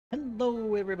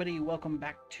Hello everybody, welcome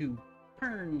back to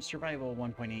Pern Survival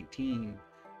 1.18.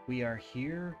 We are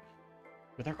here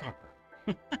with our copper.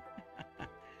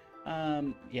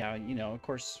 Yeah, of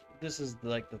course, this is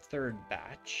like the third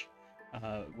batch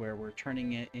where we're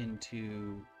turning it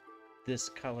into this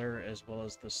color as well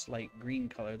as the slight green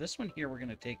color. This one here we're going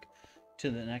to take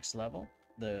to the next level.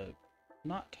 The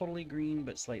not totally green,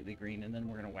 but slightly green, and then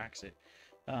we're going to wax it.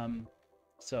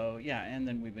 So yeah, and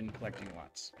then we've been collecting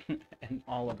lots. And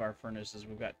all of our furnaces,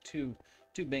 we've got two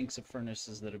banks of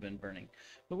furnaces that have been burning.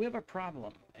 But we have a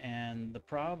problem, and the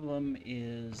problem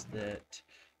is that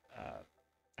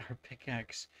our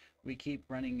pickaxe, we keep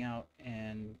running out,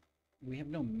 and we have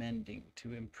no mending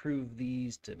to improve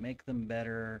these, to make them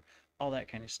better, all that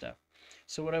kind of stuff.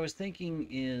 So what I was thinking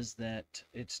is that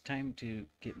it's time to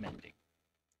get mending,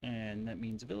 and that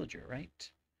means a villager,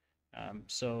 right?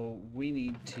 So we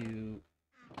need to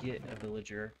get a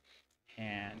villager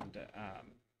and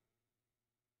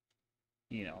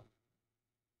you know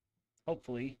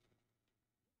hopefully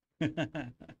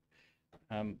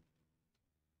um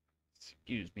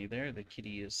excuse me, there the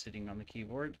kitty is sitting on the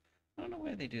keyboard. I don't know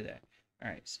why they do that. All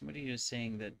right, somebody is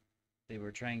saying that they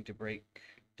were trying to break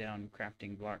down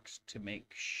crafting blocks to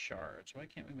make shards. Why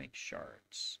can't we make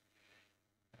shards?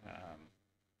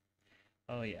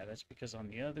 Oh yeah, that's because on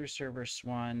the other server,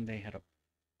 Swan, they had a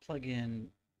plugin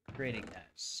creating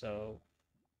that. So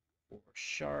for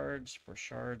shards.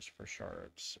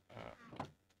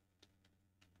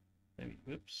 Maybe,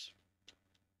 whoops.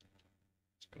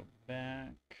 Let's go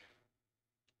back.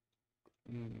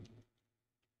 Oh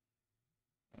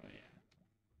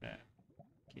yeah.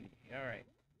 Kitty. All right.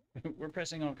 We're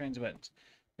pressing all kinds of buttons.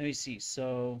 Let me see.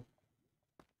 So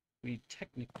we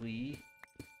technically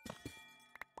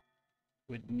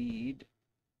would need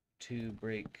to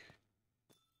break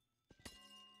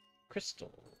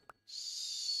crystals.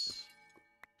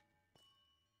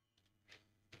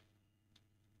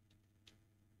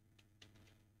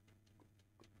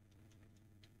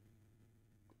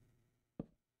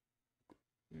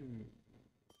 Hmm.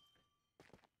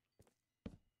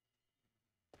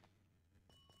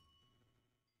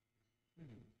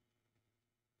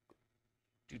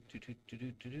 Do, do, do, do,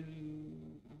 do, do, do.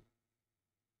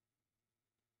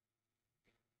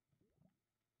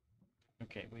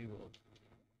 Okay, we will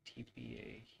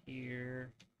TPA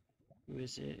here. Who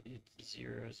is it? It's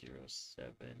 007.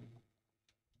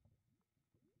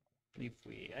 If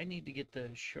we, I need to get the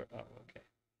short. Oh, okay.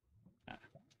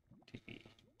 TP.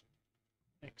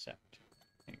 Accept.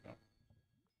 There you go.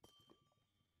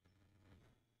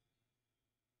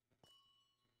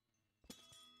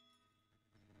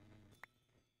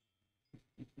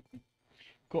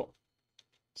 Cool.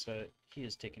 So he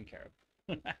is taken care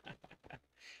of.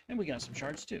 And we got some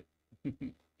shards too.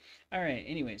 All right,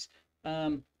 anyways.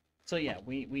 So yeah,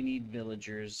 we need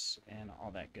villagers and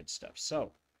all that good stuff.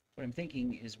 So what I'm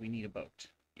thinking is we need a boat.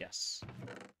 Yes.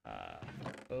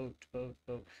 Boat.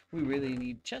 We really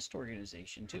need chest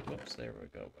organization too. Whoops, there we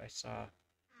go.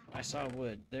 I saw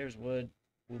wood. There's wood.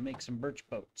 We'll make some birch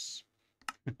boats.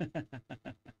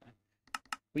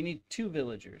 We need 2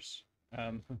 villagers.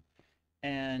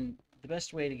 And the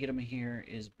best way to get them here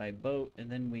is by boat, and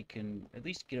then we can at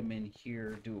least get them in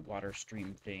here, do a water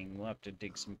stream thing. We'll have to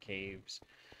dig some caves.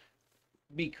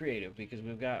 Be creative, because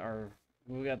we've got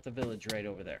the village right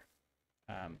over there.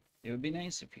 It would be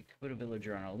nice if you could put a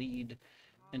villager on a lead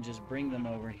and just bring them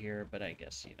over here, but I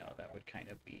guess, that would kind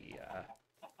of be,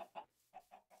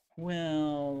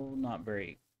 well, not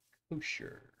very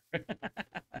kosher.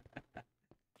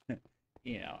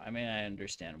 I mean, I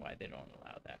understand why they don't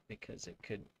allow that, because it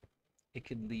could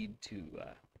lead to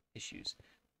issues.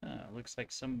 Looks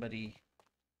like somebody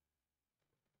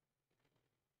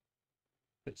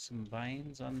put some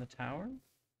vines on the tower.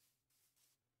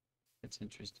 That's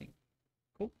interesting.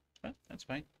 Cool. Well, that's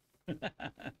fine.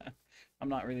 I'm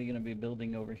not really going to be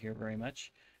building over here very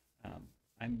much.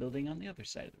 I'm building on the other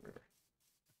side of the river.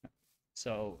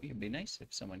 So it'd be nice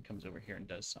if someone comes over here and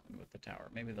does something with the tower.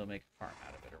 Maybe they'll make a farm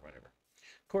out of it or whatever.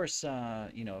 Of course,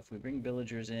 if we bring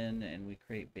villagers in and we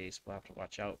create base, we'll have to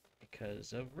watch out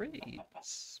because of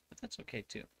raids. But that's okay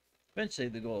too. Eventually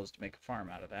the goal is to make a farm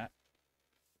out of that.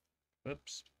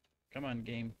 Whoops. Come on,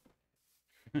 game.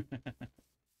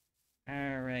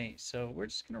 Alright, so we're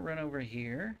just going to run over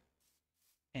here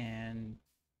and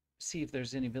see if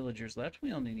there's any villagers left.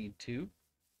 We only need 2.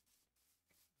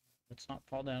 Let's not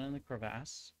fall down in the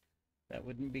crevasse. That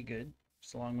wouldn't be good.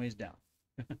 It's a long ways down.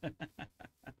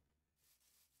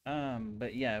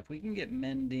 But yeah, if we can get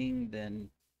mending, then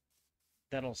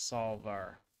that'll solve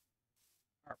our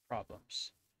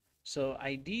problems. So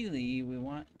ideally, we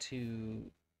want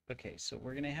to Okay, so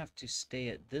we're gonna have to stay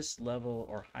at this level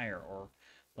or higher, or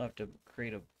we'll have to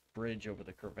create a bridge over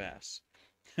the crevasse.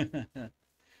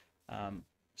 um,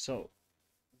 so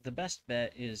the best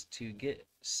bet is to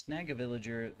snag a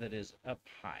villager that is up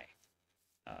high,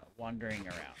 wandering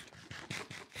around.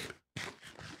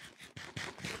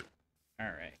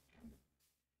 All right.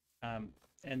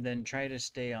 And then try to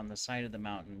stay on the side of the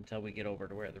mountain until we get over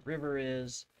to where the river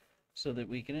is, so that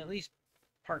we can at least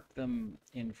park them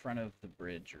in front of the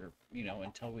bridge, or, you know,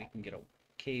 until we can get a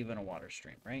cave and a water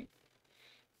stream, right?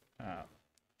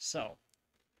 So,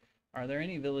 are there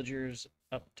any villagers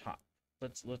up top?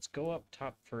 Let's go up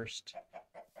top first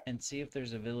and see if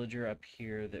there's a villager up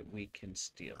here that we can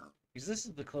steal. Because this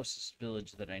is the closest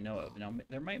village that I know of. Now,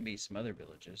 there might be some other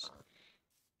villages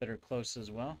that are close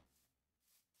as well,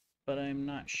 but I'm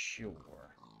not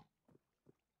sure.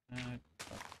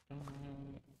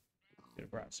 Could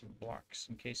have brought some blocks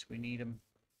in case we need them.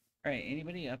 All right,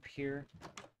 anybody up here?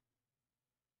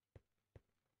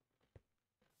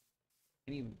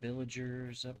 Any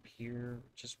villagers up here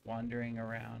just wandering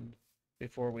around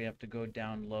before we have to go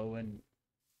down low and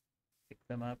pick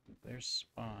them up? There's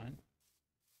spawn.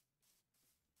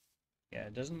 Yeah,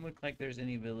 it doesn't look like there's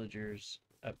any villagers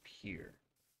up here.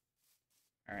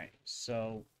 All right,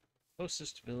 so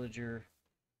closest villager,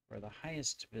 or the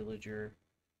highest villager,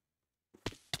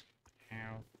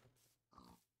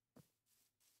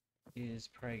 is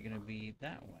probably going to be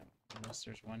that one, unless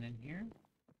there's one in here.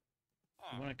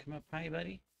 You want to come up high,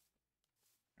 buddy?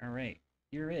 All right,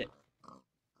 you're it.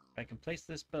 If I can place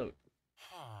this boat.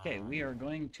 Okay, we are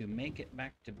going to make it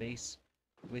back to base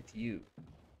with you.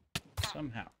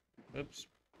 Somehow. Oops.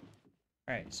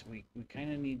 Alright, so we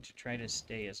kind of need to try to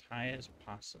stay as high as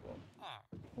possible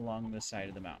along the side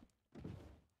of the mountain.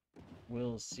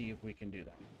 We'll see if we can do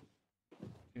that.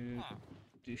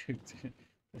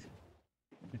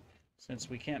 Since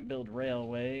we can't build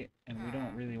railway, and we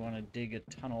don't really want to dig a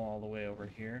tunnel all the way over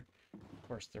here. Of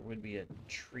course, there would be a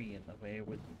tree in the way,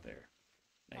 wouldn't there?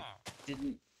 I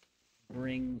didn't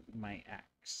bring my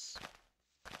axe.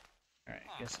 Alright,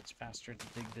 I guess it's faster to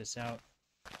dig this out.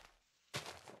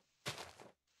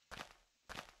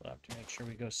 We'll have to make sure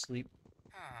we go sleep.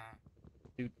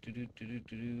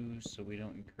 So we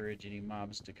don't encourage any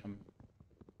mobs to come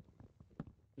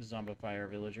zombify our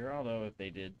villager. Although if they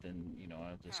did, then, you know,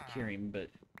 I'll just cure him. But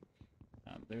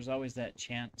there's always that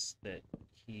chance that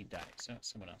he dies. So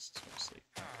someone else is going to sleep.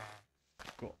 Okay.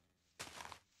 Cool.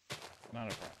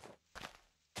 Not a problem.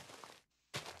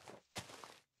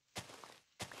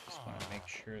 Just want to make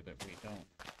sure that we don't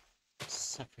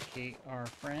suffocate our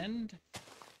friend.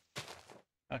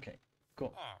 Okay,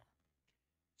 cool.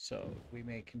 So we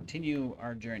may continue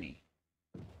our journey.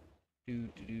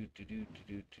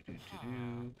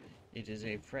 It is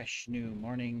a fresh new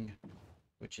morning,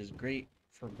 which is great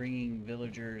for bringing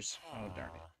villagers. Oh,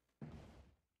 darn it.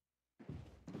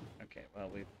 Okay, well,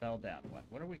 we fell down.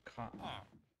 What are we caught?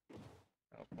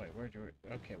 Oh, wait, where do we...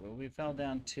 Okay, well, we fell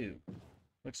down 2.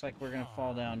 Looks like we're going to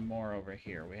fall down more over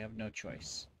here. We have no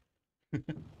choice.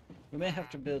 We may have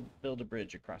to build a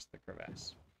bridge across the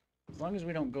crevasse. As long as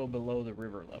we don't go below the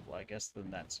river level, I guess then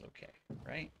that's okay,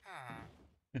 right?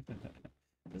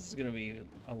 This is going to be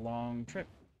a long trip.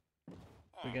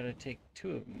 We got to take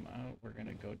 2 of them out. We're going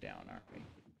to go down, aren't we?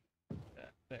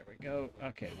 There we go.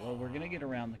 Okay, well, we're going to get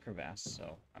around the crevasse,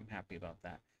 so I'm happy about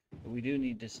that. But we do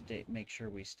need to make sure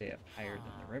we stay up higher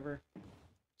than the river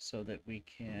so that we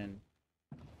can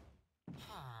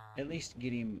at least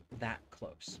get him that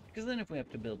close. Because then if we have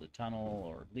to build a tunnel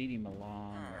or lead him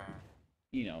along or,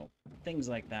 you know, things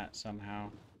like that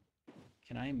somehow.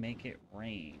 Can I make it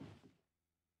rain?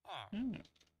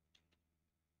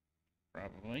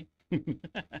 Probably.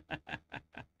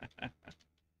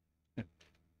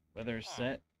 Weather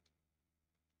set.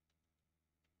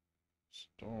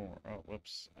 Store. Oh,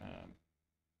 whoops.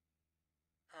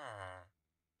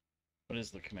 What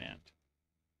is the command?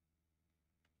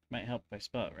 Might help if I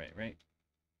spell it right?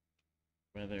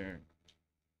 Weather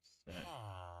set.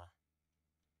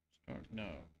 Store. No.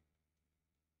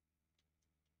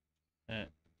 Set.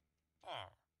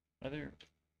 Weather.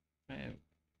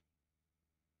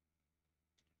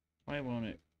 Why won't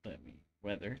it let me?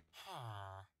 Weather.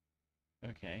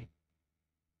 Okay.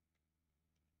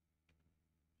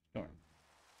 Storm.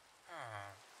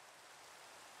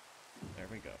 There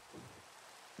we go.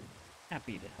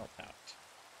 Happy to help out.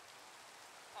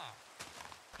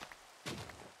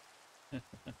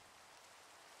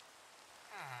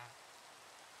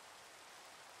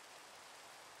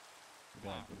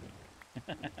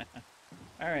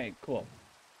 Alright, cool.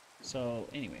 So,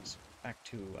 anyways, back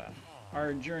to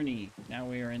our journey. Now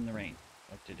we are in the rain.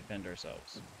 We have to defend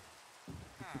ourselves.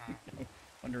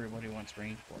 Wonder what he wants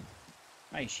rain for.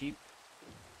 Hi, sheep.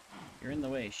 You're in the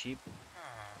way, sheep.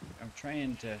 I'm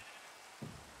trying to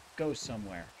go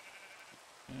somewhere.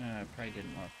 I probably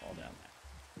didn't want to fall down there.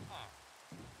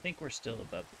 I think we're still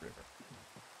above the river.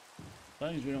 As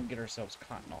long as we don't get ourselves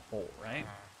caught in a hole, right?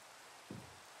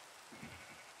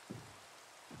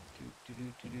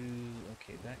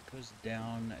 Okay, that goes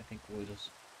down. I think we'll just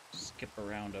skip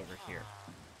around over here.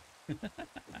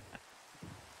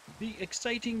 The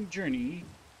exciting journey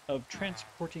of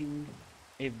transporting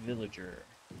a villager.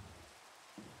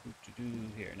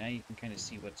 Here, now you can kind of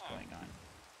see what's going on.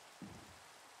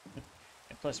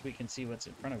 And plus we can see what's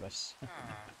in front of us.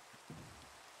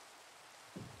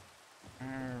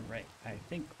 Alright, I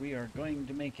think we are going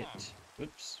to make it.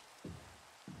 Whoops.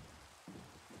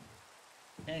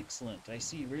 Excellent, I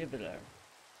see river.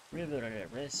 River,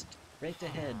 rest right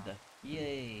ahead.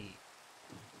 Yay!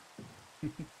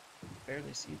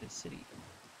 Barely see the city.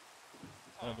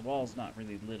 Well, the wall's not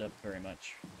really lit up very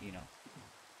much, you know.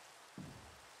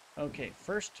 Okay,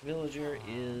 first villager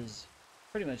is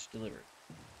pretty much delivered.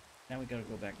 Now we gotta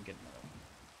go back and get another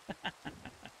one.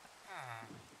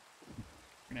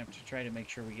 We're gonna have to try to make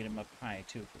sure we get him up high,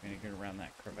 too, if we're gonna get around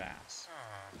that crevasse.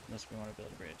 Unless we want to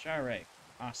build a bridge. Alright,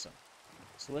 awesome.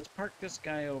 So let's park this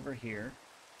guy over here.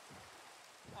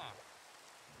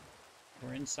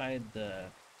 We're inside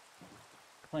the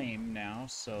claim now,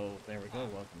 so there we go.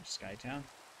 Welcome to Skytown.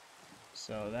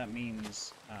 So that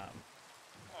means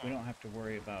we don't have to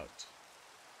worry about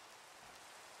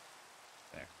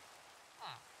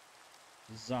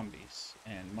zombies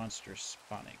and monsters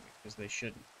spawning, because they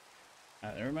shouldn't.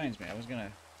 That reminds me, I was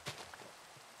gonna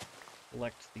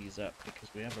collect these up because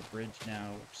we have a bridge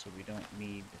now, so we don't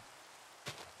need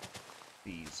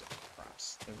these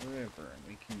across the river, and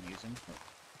we can use them for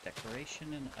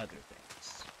decoration and other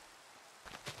things.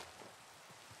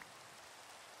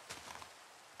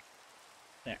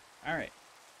 There. Alright.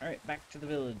 Alright, back to the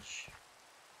village.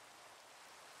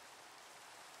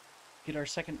 Get our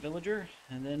second villager,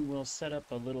 and then we'll set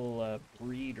up a little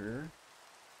breeder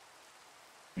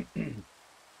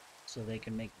so they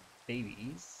can make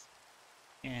babies.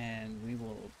 And we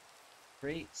will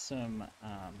create some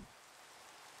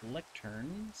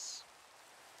lecterns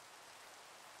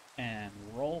and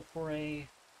roll for a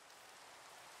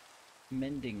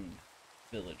mending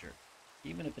villager,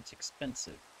 even if it's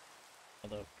expensive,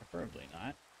 although preferably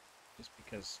not, just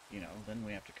because, you know, then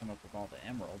we have to come up with all the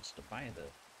emeralds to buy the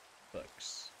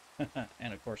books.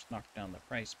 And of course knock down the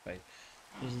price by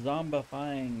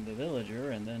zombifying the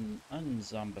villager and then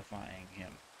unzombifying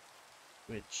him,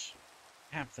 which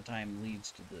half the time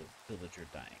leads to the villager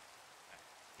dying.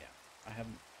 Yeah, I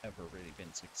haven't ever really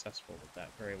been successful with that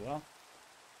very well.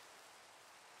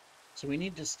 So we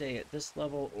need to stay at this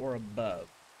level or above.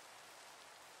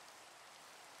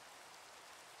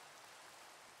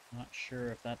 Not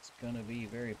sure if that's going to be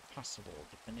very possible,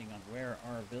 depending on where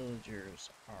our villagers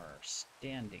are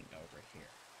standing over here.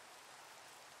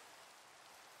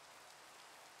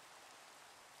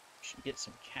 We should get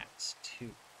some cats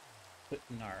to put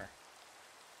in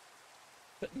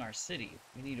our city.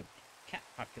 We need a cat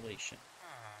population.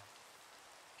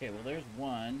 Okay, well there's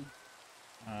one.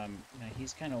 Now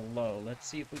he's kind of low. Let's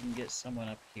see if we can get someone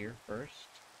up here first.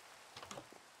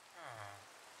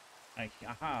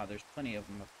 Aha, there's plenty of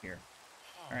them up here.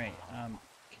 Alright,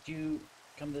 could you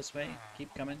come this way?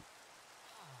 Keep coming.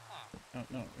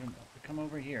 No, come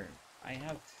over here. I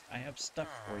have stuff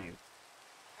for you.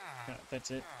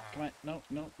 That's it. Come on.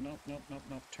 No.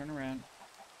 Turn around.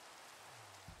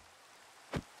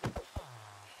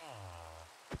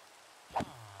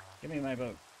 Give me my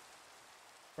boat.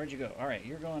 Where'd you go? Alright,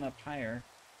 you're going up higher.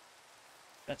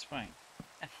 That's fine.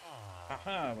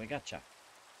 Haha, we gotcha.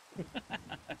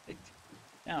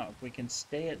 Now, if we can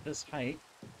stay at this height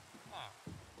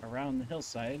around the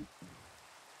hillside,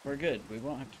 we're good. We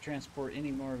won't have to transport any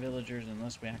more villagers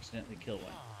unless we accidentally kill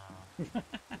one.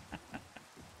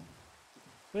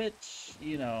 Which,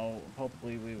 you know,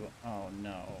 hopefully we will. Oh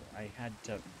no, I had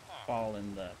to fall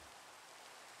in the...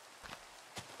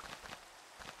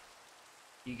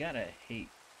 You gotta hate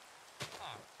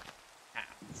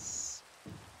paths.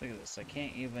 Look at this, I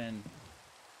can't even...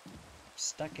 I'm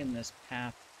stuck in this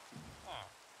path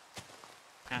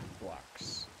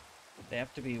blocks. They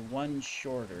have to be one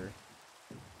shorter,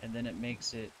 and then it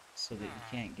makes it so that you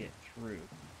can't get through,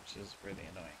 which is really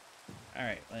annoying.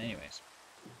 Alright, well anyways.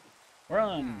 We're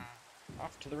on!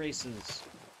 Off to the races!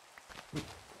 I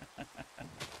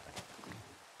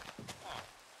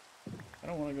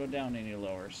don't want to go down any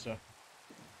lower, so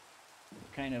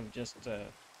we're kind of just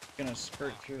gonna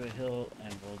skirt through the hill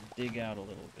and we'll dig out a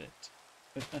little bit.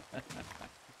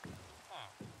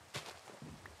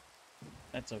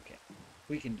 That's okay.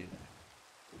 We can do that.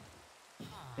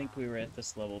 I think we were at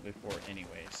this level before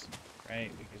anyways,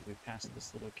 right? Because we passed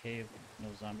this little cave. No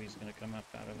zombie's gonna come up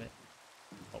out of it.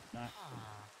 Hope not.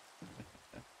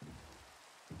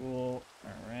 Cool.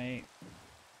 Alright.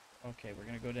 Okay, we're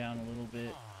gonna go down a little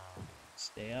bit.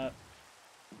 Stay up.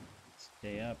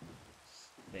 Stay up.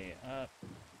 Stay up.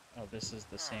 Oh, this is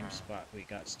the same spot we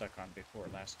got stuck on before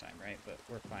last time, right? But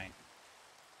we're fine.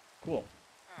 Cool.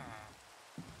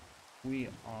 We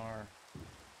are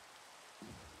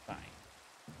fine.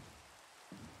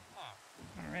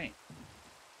 Alright.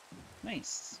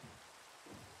 Nice.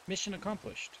 Mission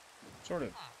accomplished. Sort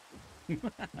of.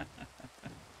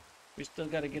 We still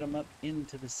got to get them up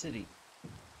into the city.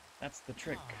 That's the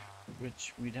trick.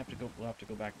 Which we'll have to go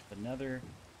back to the Nether,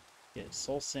 get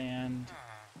soul sand,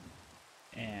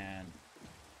 and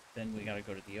then we got to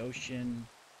go to the ocean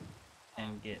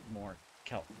and get more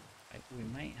kelp. We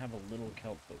might have a little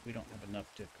kelp, but we don't have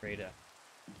enough to create a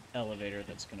elevator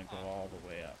that's going to go all the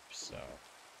way up. So,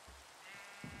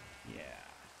 yeah.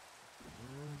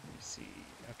 Let me see.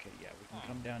 Okay, yeah, we can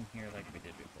come down here like we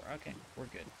did before. Okay, we're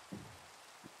good.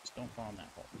 Just don't fall in that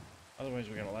hole. Otherwise,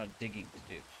 we got a lot of digging to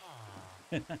do.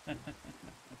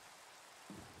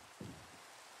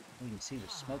 We can see the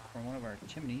smoke from one of our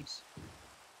chimneys.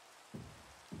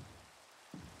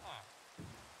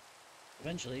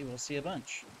 Eventually, we'll see a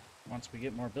bunch. Once we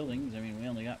get more buildings. I mean, we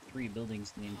only got 3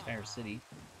 buildings in the entire city.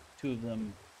 2 of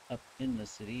them up in the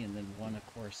city, and then one, of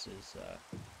course, is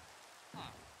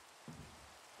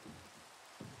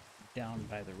down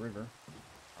by the river.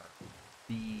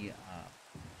 The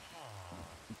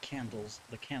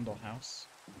the candle house,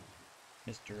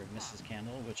 Mr. and Mrs.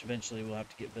 Candle, which eventually we'll have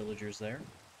to get villagers there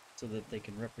so that they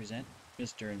can represent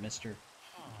Mr. and Mr.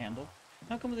 Candle.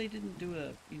 How come they didn't do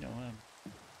a, you know,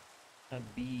 a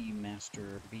bee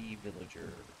master, bee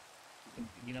villager,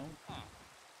 you know?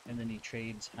 And then he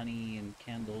trades honey and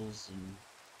candles and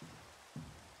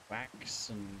wax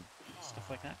and stuff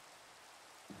like that.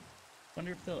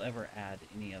 Wonder if they'll ever add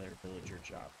any other villager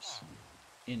jobs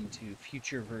into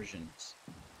future versions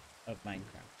of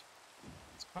Minecraft.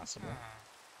 It's possible.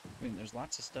 I mean, there's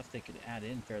lots of stuff they could add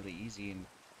in fairly easy and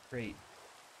create,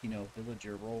 you know,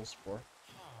 villager roles for.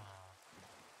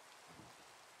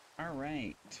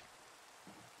 Alright.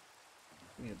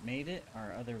 We have made it.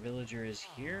 Our other villager is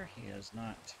here. He has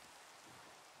not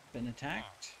been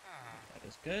attacked. That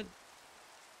is good.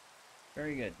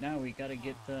 Very good. Now we gotta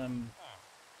get them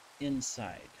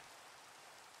inside.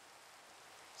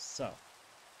 So,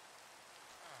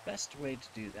 best way to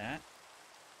do that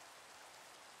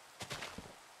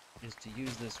is to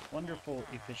use this wonderful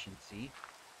efficiency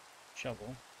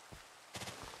shovel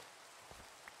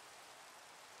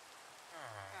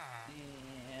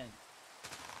and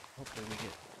hopefully we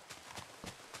get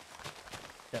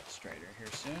Depth Strider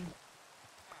here soon.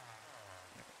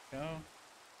 There we go.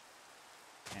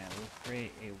 And we'll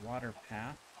create a water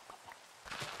path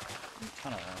and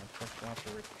tunnel. Of course, we'll have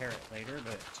to repair it later,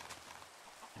 but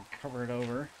and cover it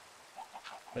over.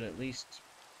 But at least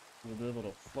we'll be able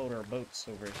to float our boats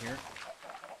over here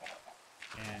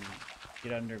and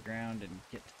get underground and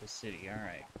get to the city. All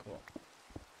right, cool.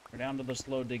 We're down to the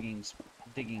slow digging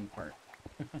part.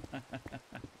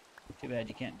 Too bad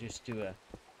you can't just do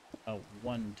a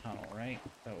one tunnel, right?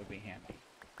 That would be handy.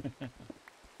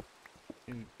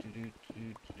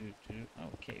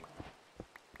 Okay.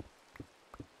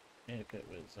 If it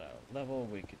was level,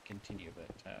 we could continue, but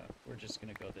we're just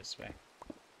going to go this way.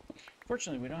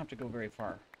 Fortunately, we don't have to go very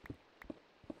far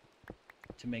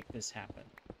to make this happen.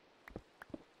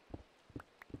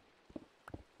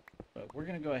 But we're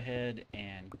going to go ahead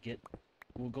and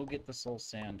we'll go get the soul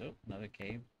sand. Oh, another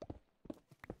cave.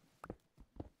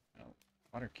 Oh,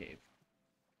 water cave.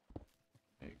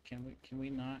 Can we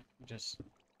not just,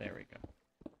 there we go.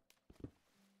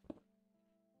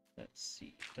 Let's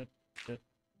see.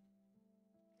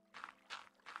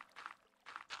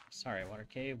 Sorry, water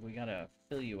cave, we gotta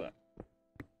fill you up.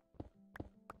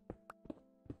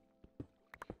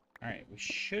 Alright, we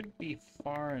should be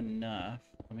far enough.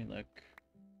 Let me look.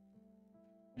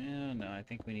 No, I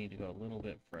think we need to go a little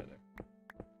bit further.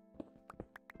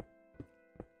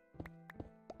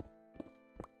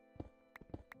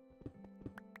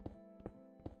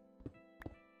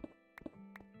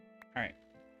 Alright,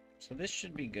 so this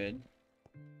should be good.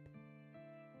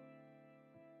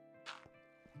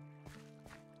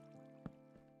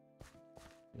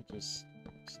 We'll just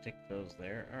stick those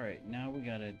there. Alright, now we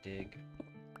gotta dig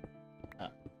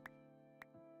up.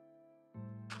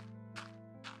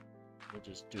 We'll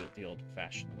just do it the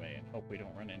old-fashioned way and hope we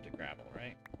don't run into gravel,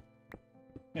 right?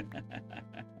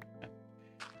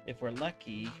 If we're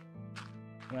lucky,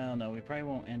 Well, no, we probably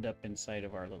won't end up inside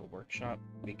of our little workshop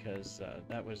because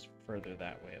that was further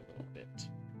that way a little bit.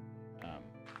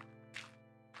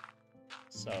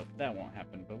 So that won't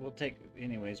happen, but we'll take...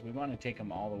 Anyways, we want to take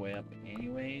them all the way up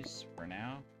anyways for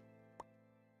now.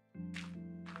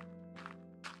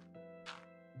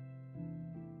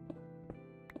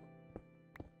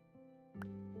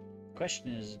 Question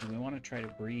is, do we want to try to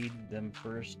breed them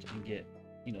first and get,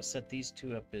 you know, set these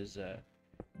two up as,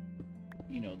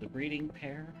 you know, the breeding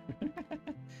pair?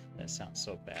 That sounds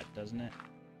so bad, doesn't it?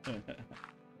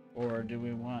 Or do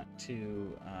we want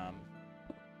to,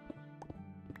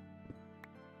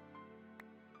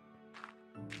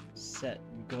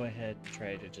 go ahead and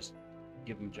try to just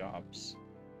give them jobs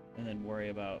and then worry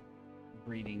about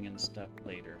breeding and stuff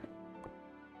later?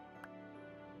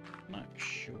 I'm not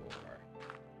sure.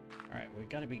 Alright, we've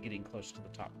got to be getting close to the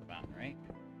top of the mountain, right?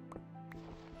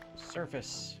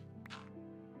 Surface.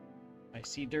 I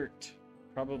see dirt.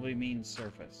 Probably means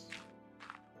surface.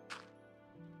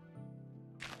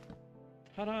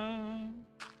 Ta-da!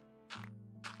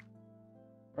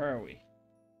 Where are we?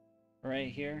 Right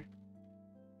here?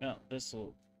 Well,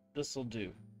 this'll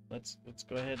do. Let's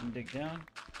go ahead and dig down.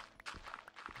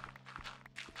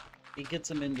 It gets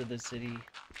them into the city.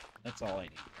 That's all I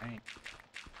need, right?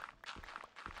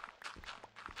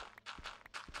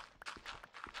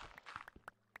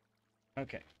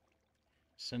 Okay.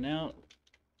 So now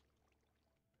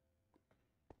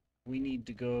we need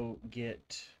to go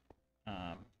get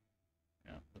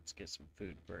let's get some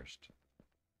food first.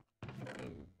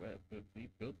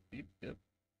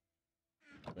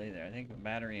 Lay there. I think the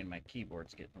battery in my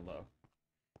keyboard's getting low.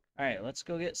 Alright, let's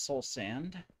go get soul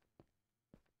sand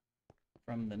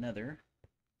from the nether.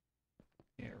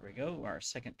 Here we go, our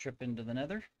second trip into the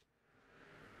nether.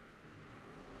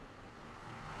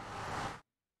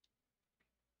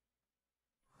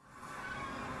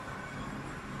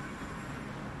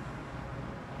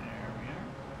 There we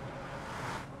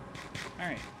are.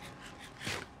 Alright.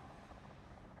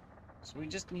 So we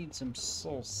just need some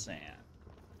soul sand.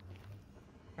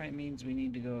 Probably means we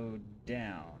need to go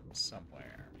down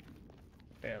somewhere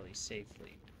fairly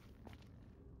safely.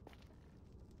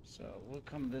 So we'll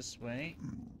come this way.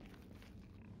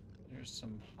 There's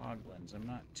some hoglins. I'm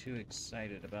not too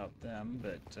excited about them,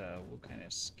 but we'll kind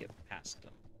of skip past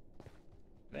them.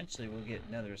 Eventually we'll get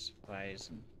nether supplies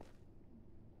and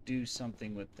do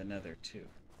something with the nether too.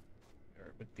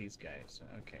 Or with these guys.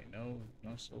 Okay, no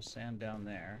soul sand down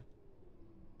there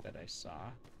that I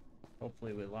saw.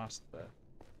 Hopefully we lost the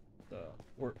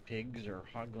wart pigs or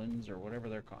hoglins or whatever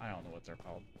they're called. I don't know what they're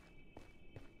called.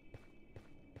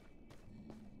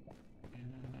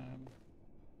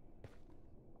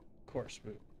 Of course,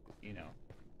 we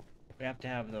have to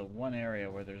have the one area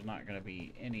where there's not going to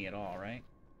be any at all, right?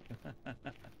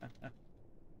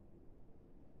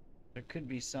 There could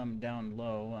be some down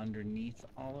low underneath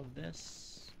all of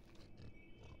this.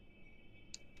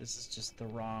 This is just the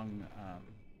wrong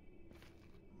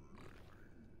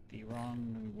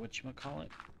whatchamacallit?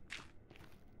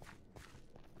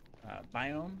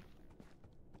 Biome.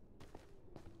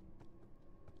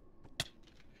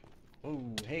 Oh,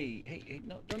 hey,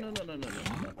 no.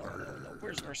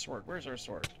 Where's our sword? Where's our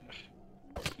sword?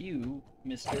 You,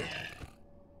 mister.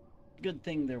 Good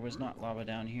thing there was not lava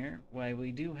down here. Why,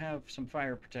 we do have some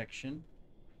fire protection.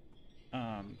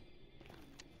 Well,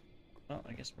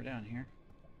 I guess we're down here.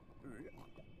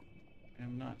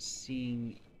 I'm not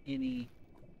seeing any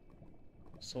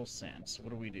soul sand. So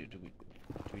what do? Do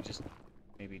we just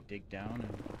maybe dig down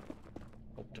and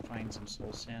hope to find some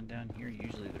soul sand down here?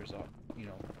 Usually there's all,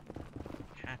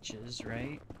 patches,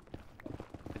 right?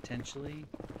 Potentially.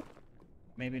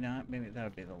 Maybe not. Maybe that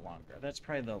would be the longer. That's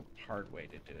probably the hard way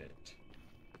to do it.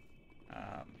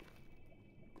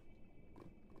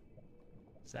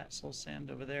 Is that soul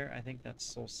sand over there? I think that's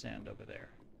soul sand over there.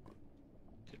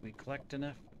 Did we collect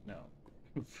enough? No.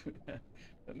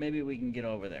 But maybe we can get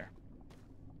over there.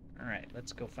 Alright,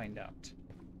 let's go find out.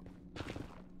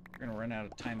 We're gonna run out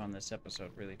of time on this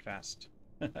episode really fast.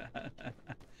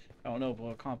 I don't know if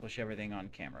we'll accomplish everything on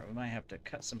camera. We might have to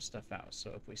cut some stuff out,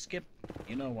 so if we skip,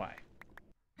 you know why.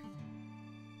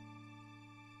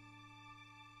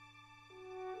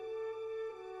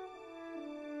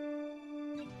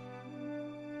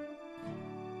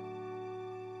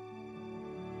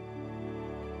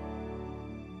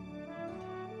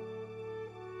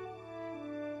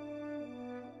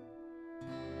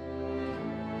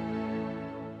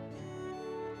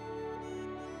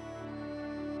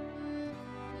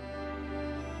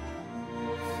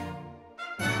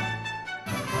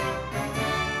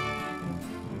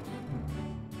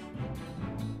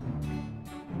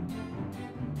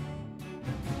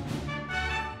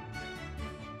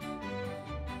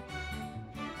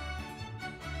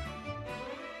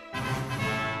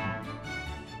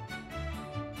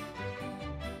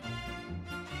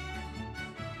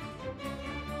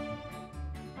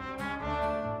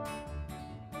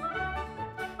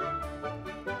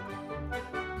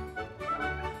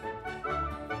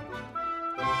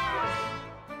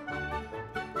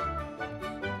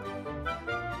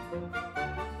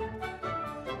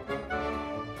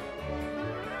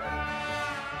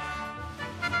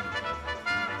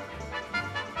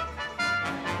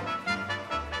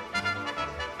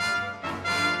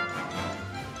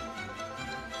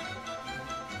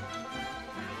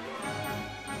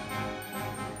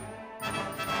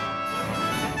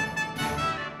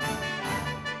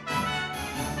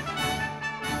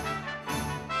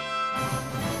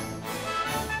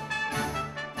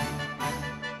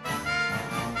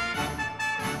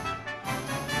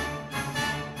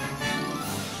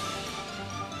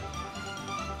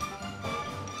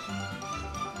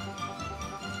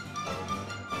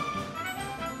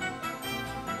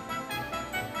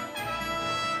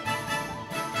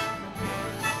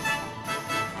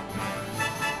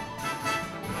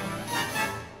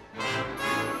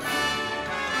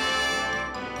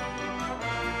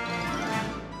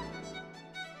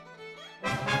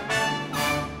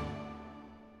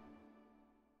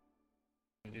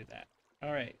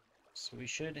 So we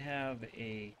should have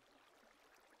a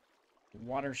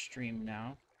water stream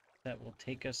now that will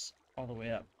take us all the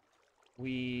way up.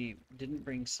 We didn't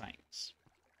bring signs.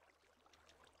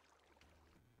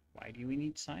 Why do we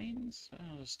need signs?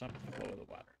 Oh, stop the flow of the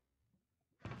water.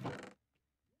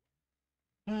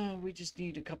 We just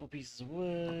need a couple pieces of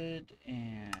wood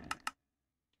and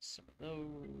some of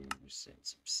those and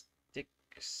some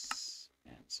sticks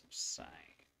and some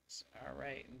signs. All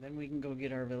right, and then we can go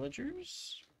get our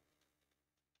villagers.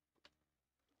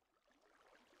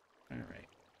 All right,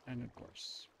 and of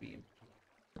course, being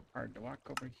hard to walk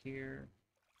over here.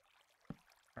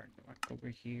 Hard to walk over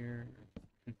here.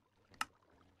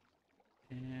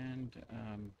 And,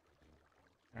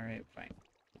 all right, fine.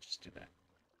 We'll just do that.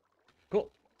 Cool.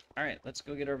 All right, let's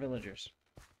go get our villagers.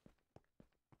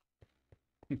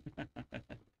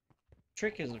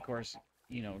 Trick is, of course,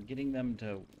 you know, getting them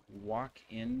to walk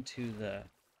into the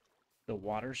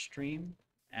water stream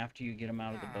after you get them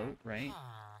out of the boat, right?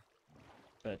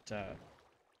 But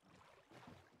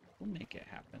we'll make it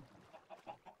happen.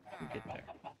 We'll get there.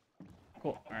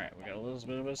 Cool. All right, we got a little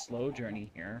bit of a slow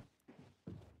journey here.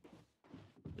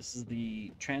 This is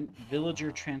the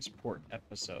villager transport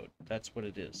episode. That's what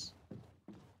it is.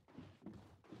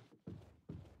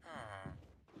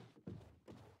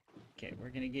 Okay, we're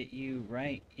gonna get you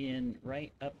right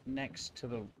up next to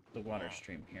the water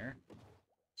stream here.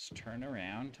 Let's turn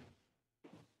around.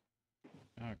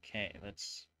 Okay,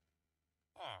 let's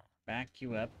back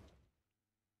you up.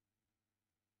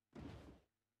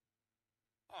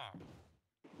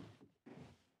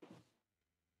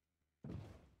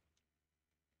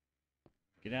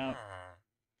 Get out.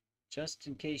 Just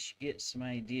in case you get some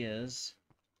ideas.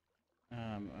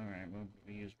 Alright,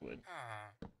 we'll use wood.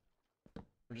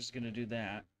 We're just gonna do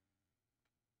that.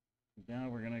 Now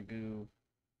we're gonna go.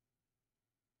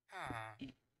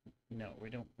 No, we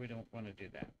don't want to do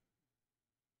that.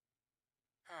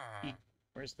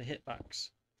 Where's the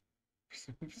hitbox?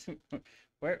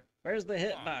 Where's the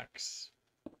hitbox?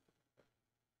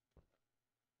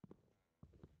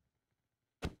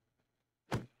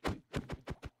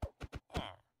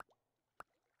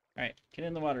 Alright, get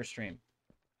in the water stream.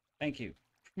 Thank you.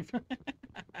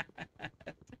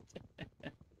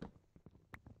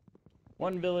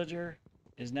 One villager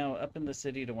is now up in the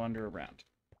city to wander around.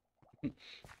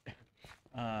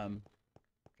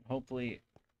 Hopefully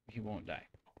he won't die.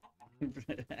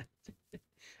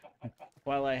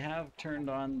 While I have turned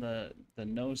on the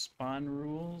no spawn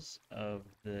rules of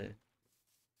the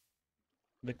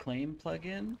claim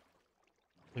plugin,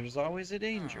 there's always a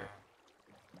danger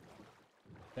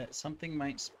that something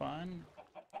might spawn,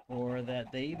 or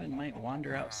that they even might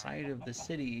wander outside of the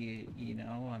city, you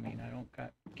know? I mean, I don't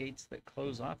got gates that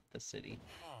close off the city.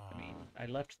 I mean, I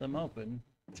left them open.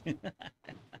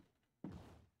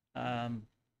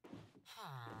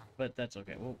 But that's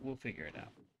okay. We'll figure it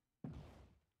out.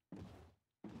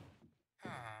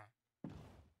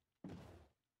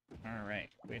 All right.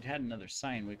 If we'd had another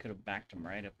sign, we could have backed him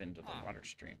right up into the water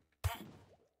stream.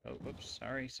 Oh, whoops.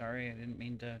 Sorry. I didn't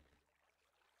mean to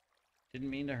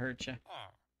hurt you.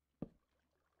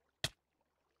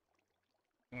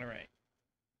 All right.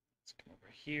 Let's come over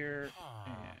here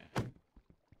and...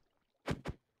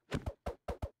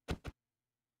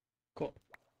 Cool.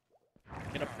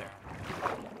 Get up there.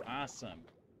 Awesome.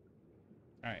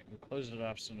 Alright, we'll close it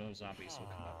off so no zombies will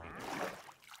come up either.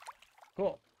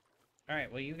 Cool.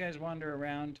 Alright, well, you guys wander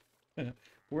around.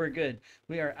 We're good.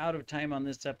 We are out of time on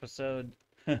this episode.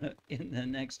 In the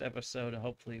next episode,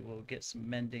 hopefully we'll get some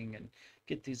mending and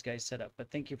get these guys set up. But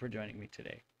thank you for joining me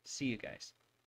today. See you guys.